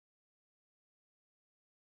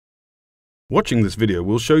Watching this video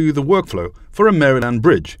will show you the workflow for a Maryland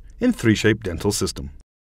bridge in 3Shape dental system.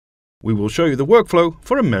 We will show you the workflow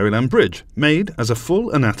for a Maryland bridge made as a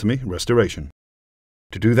full anatomy restoration.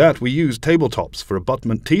 To do that, we use tabletops for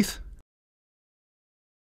abutment teeth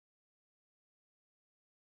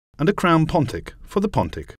and a crown pontic for the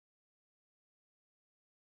pontic.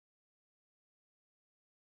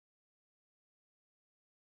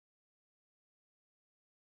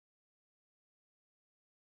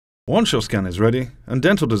 Once your scan is ready and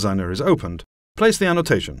Dental Designer is opened, place the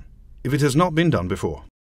annotation, if it has not been done before.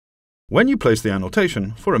 When you place the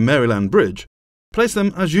annotation for a Maryland bridge, place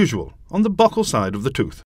them as usual on the buccal side of the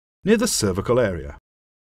tooth, near the cervical area.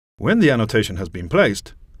 When the annotation has been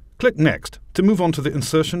placed, click Next to move on to the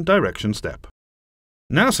Insertion Direction step.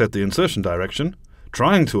 Now set the insertion direction,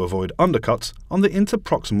 trying to avoid undercuts on the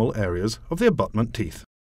interproximal areas of the abutment teeth.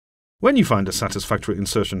 When you find a satisfactory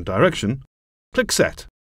insertion direction, click Set,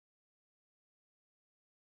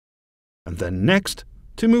 and then Next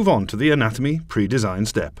to move on to the Anatomy Pre-Design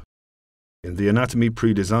step. In the Anatomy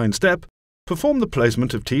Pre-Design step, perform the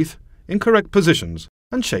placement of teeth in correct positions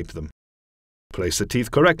and shape them. Place the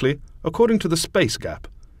teeth correctly according to the space gap,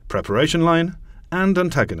 preparation line, and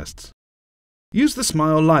antagonists. Use the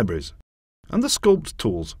Smile libraries and the Sculpt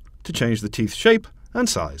tools to change the teeth shape and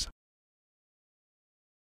size.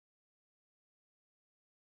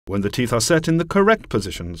 When the teeth are set in the correct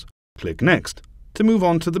positions, click Next to move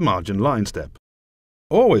on to the margin line step.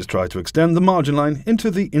 Always try to extend the margin line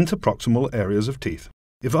into the interproximal areas of teeth,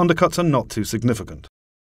 if undercuts are not too significant,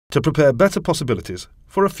 to prepare better possibilities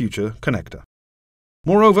for a future connector.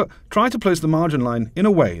 Moreover, try to place the margin line in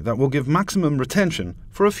a way that will give maximum retention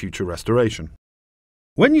for a future restoration.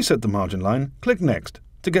 When you set the margin line, click Next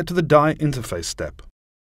to get to the die interface step.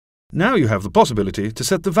 Now you have the possibility to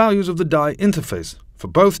set the values of the die interface for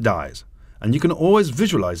both dies, and you can always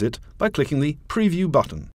visualize it by clicking the Preview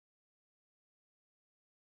button.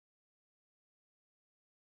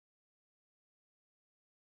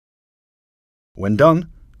 When done,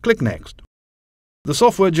 click Next. The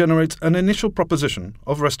software generates an initial proposition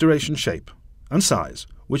of restoration shape and size,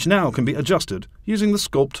 which now can be adjusted using the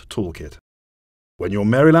Sculpt toolkit. When your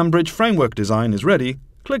Maryland bridge framework design is ready,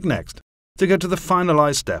 click Next to get to the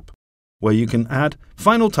Finalize step, where you can add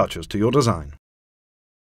final touches to your design.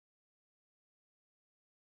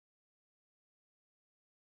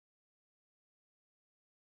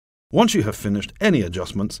 Once you have finished any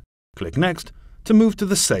adjustments, click Next to move to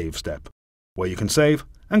the Save step, where you can save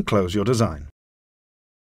and close your design.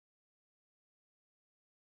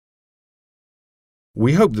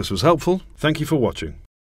 We hope this was helpful. Thank you for watching.